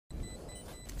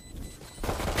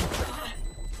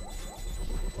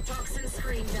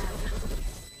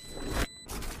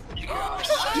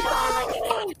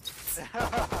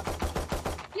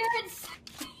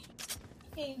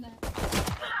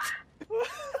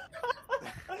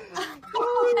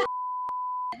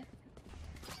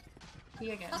P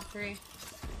again. 3.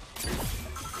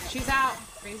 She's out.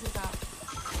 Raze is out.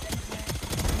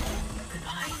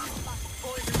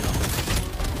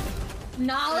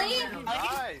 Nolly?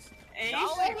 Nice. Ace?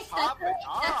 Nolly, pop it That's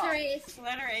off. her ace.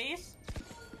 Letter Ace?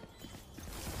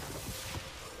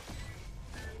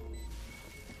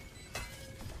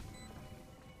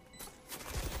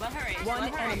 Let her Ace. One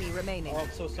let her enemy remaining. Oh,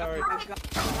 I'm so sorry.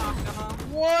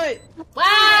 What?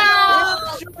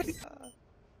 Wow!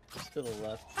 To the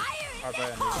left. Our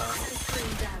bad on the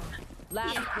left.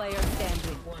 Last player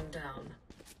standing. One down.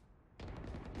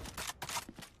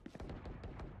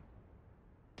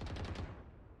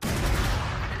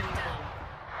 Enemy down.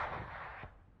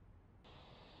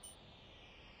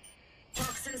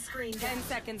 Toxin screen 10 down.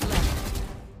 seconds left.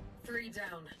 3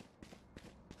 down.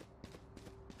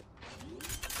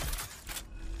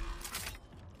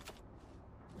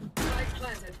 Spike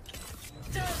planted.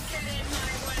 Don't get in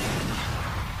my way.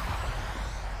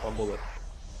 One bullet.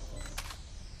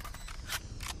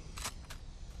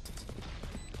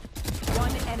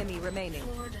 One enemy remaining.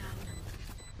 Floor down.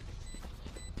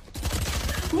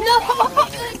 No!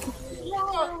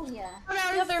 Yeah.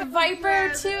 The other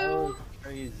Viper too.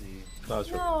 Crazy. That was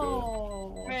really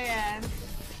No. Man.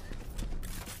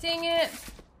 Dang it. good.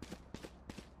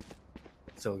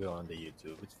 Still go on to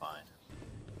YouTube. It's fine.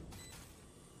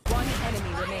 One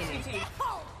enemy remaining. CT.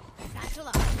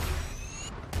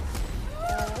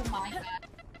 Oh my god.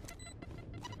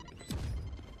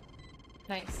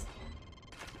 Nice.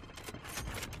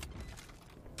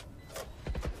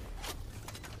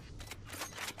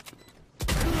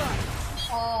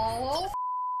 Oh,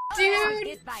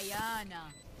 Dude!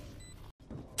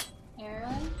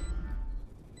 Aaron.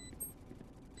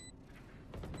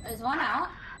 There's one out.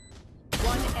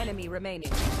 One enemy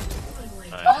remaining.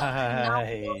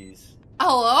 Nice.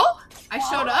 Hello? I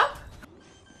showed up?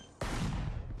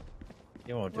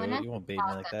 You won't do it. You won't bait me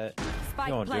like that. Spike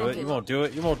You won't do it. planted. You won't do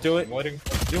it. You won't do it. I'm waiting.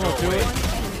 You won't do it.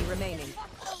 One enemy remaining.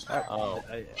 Oh.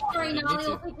 Sorry, I Nolly need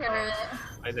will to. take care of it.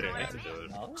 I didn't need to do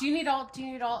it. Do you need ult? Do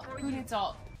you need ult? Who needs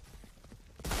ult?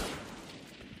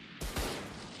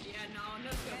 Yeah, no, no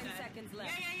 10 scope that. seconds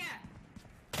left. Yeah.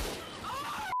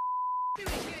 Oh! Do it,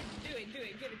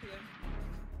 give it to him.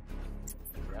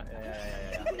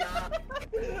 Yeah.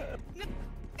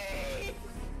 Hey!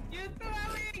 You're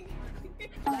throwing!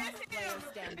 Last player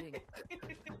standing. Do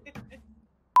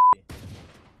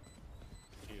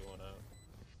you wanna?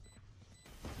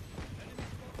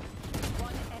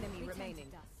 One enemy remaining.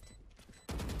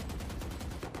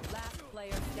 Last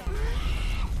player standing.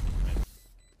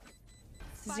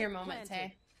 This is your moment,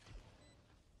 Tay.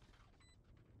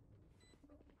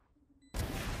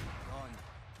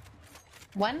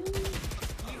 One?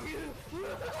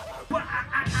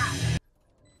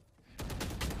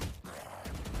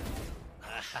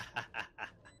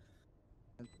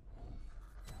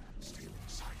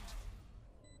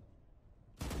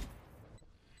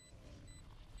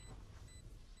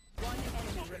 One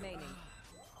enemy remaining.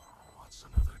 What's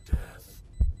another death?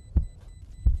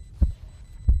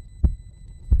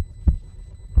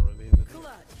 Already in the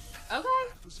Clutch.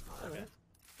 Okay. Was fine. Okay.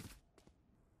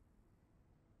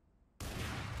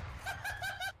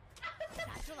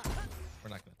 We're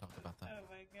not going to talk about that. Oh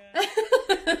my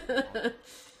god.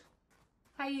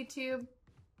 Hi, YouTube.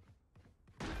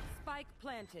 Spike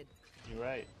planted. You're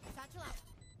right.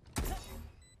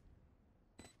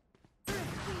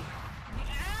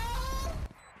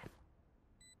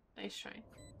 Nice try.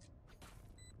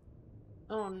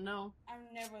 Oh no.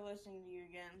 I'm never listening to you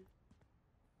again.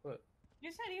 What?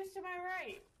 You said he was to my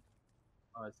right.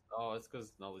 It's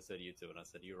because Nolly said YouTube and I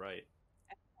said you're right.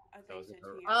 I That was think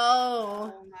her- to you.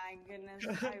 Oh. Oh my goodness.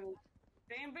 I was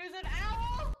bamboozled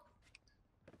owl!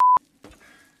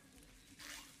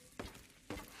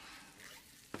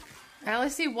 I only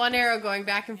see one arrow going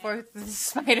back and forth with the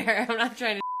spider. I'm not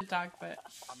trying to talk, but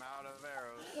I'm out of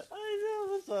arrows. I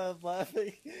know. That's why I'm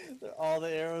laughing. All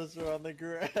the arrows are on the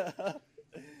ground.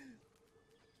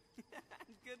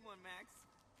 Good one, Max.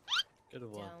 Good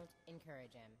one. Don't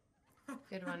encourage him.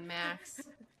 good one, Max.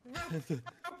 No rope!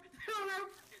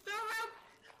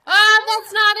 Oh,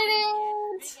 that's not an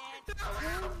int!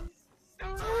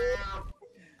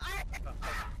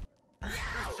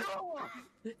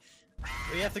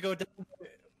 We have to go down.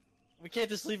 We can't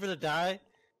just leave her to die.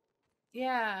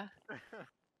 Yeah.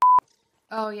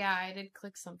 Oh yeah, I did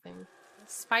click something.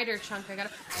 Spider chunk, I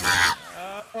gotta...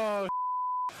 Oh.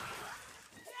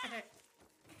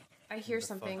 I hear The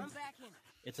something. fuck?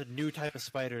 It's a new type of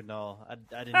spider, Null. I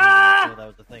didn't even know that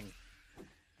was the thing.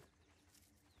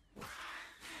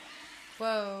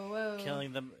 Whoa.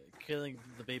 Killing the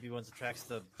baby ones attracts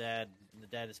the dad, and the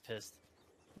dad is pissed.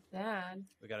 Dad.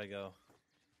 We gotta go.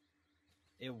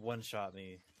 It one-shot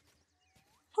me.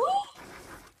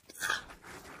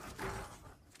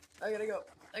 I gotta go.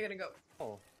 I gotta go.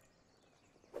 Oh.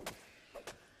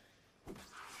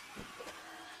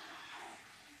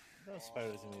 No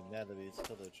spider's gonna be mad that we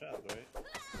still the trap, right?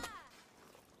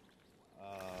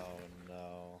 Oh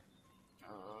no.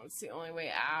 Oh, it's the only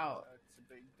way out. That's a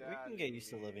big We daddy. can get used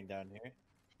to living down here.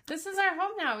 This is our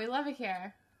home now. We love it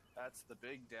here. That's the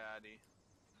big daddy.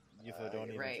 UFO don't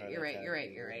even right, try you're to right, attack you're right,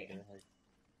 me. you're right. They're like,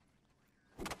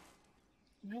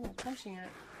 I'm not punching it.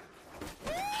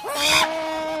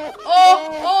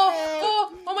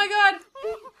 Oh my god!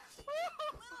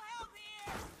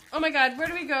 Oh my god, where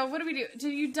do we go? What do we do?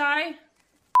 Did you die?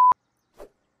 I'm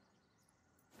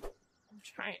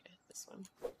trying to hit this one.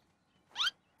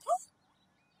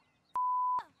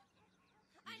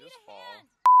 You just fall.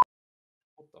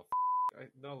 What the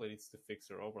Nolly needs to fix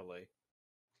her overlay.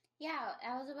 Yeah,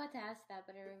 I was about to ask that,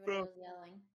 but everybody was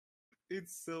yelling.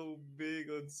 It's so big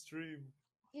on stream.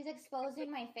 He's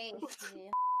exposing my face. Dude.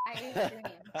 I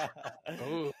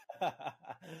stream.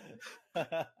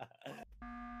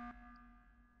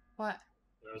 What?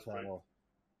 Samuel.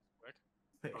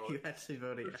 You actually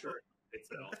voted yes.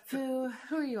 Foo,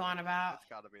 who are you on about? It's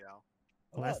gotta be Al.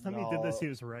 Last time he did this, he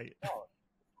was right.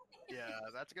 Yeah,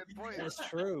 that's a good point. That's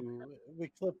true. We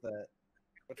clipped that.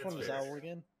 Which one was Owl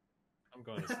again? I'm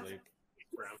going to sleep.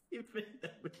 It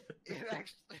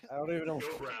actually, I don't even know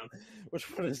which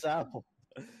one is Owl.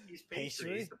 He's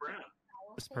pastry, he's the brown.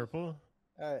 It's purple.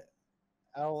 Alright.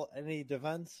 Owl, any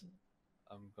defense?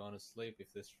 I'm going to sleep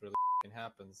if this really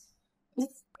happens.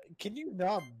 Can you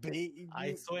not bait?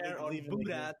 I swear on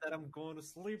Buddha that I'm going to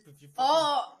sleep if you.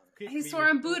 Oh, he swore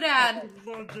on Boodad.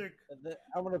 Logic.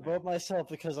 I'm gonna vote myself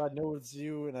because I know it's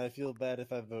you, and I feel bad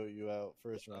if I vote you out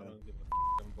first I round. don't give a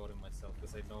I'm voting myself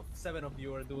because I know 7 of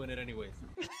you are doing it anyways.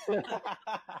 No.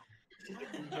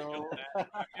 I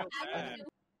feel bad.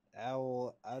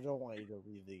 Owl, I don't want you to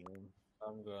leave the game.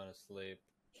 I'm going to sleep.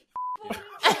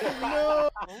 No!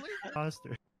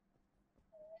 Foster.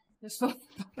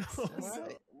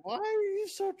 Why are you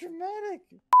so dramatic?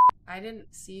 I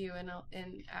didn't see you in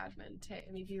admin.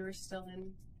 Maybe you were still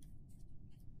in.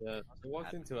 Yeah, I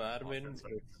walked into admin.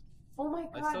 Oh my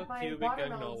I god, saw my Cubic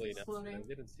watermelon's Agnoli. I exploding.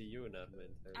 didn't see you in admin.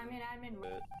 I'm in admin.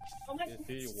 But Oh my if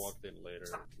he walked in later,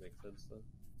 it makes sense then.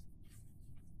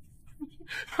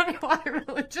 My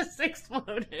watermelon just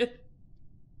exploded.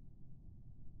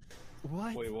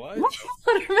 What? Wait, what? My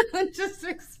watermelon just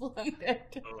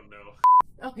exploded. Oh no.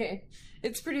 Okay,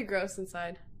 it's pretty gross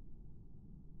inside.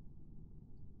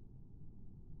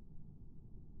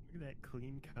 Look at that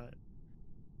clean cut.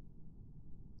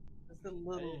 Just a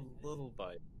little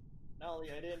bite.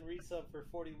 Nolly, I didn't resub for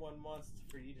 41 months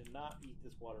for you to not eat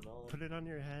this watermelon. Put it on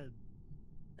your head.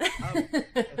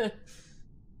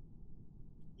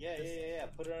 Yeah.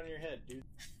 Put it on your head, dude.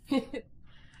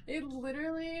 It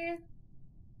literally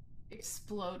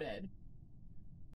exploded.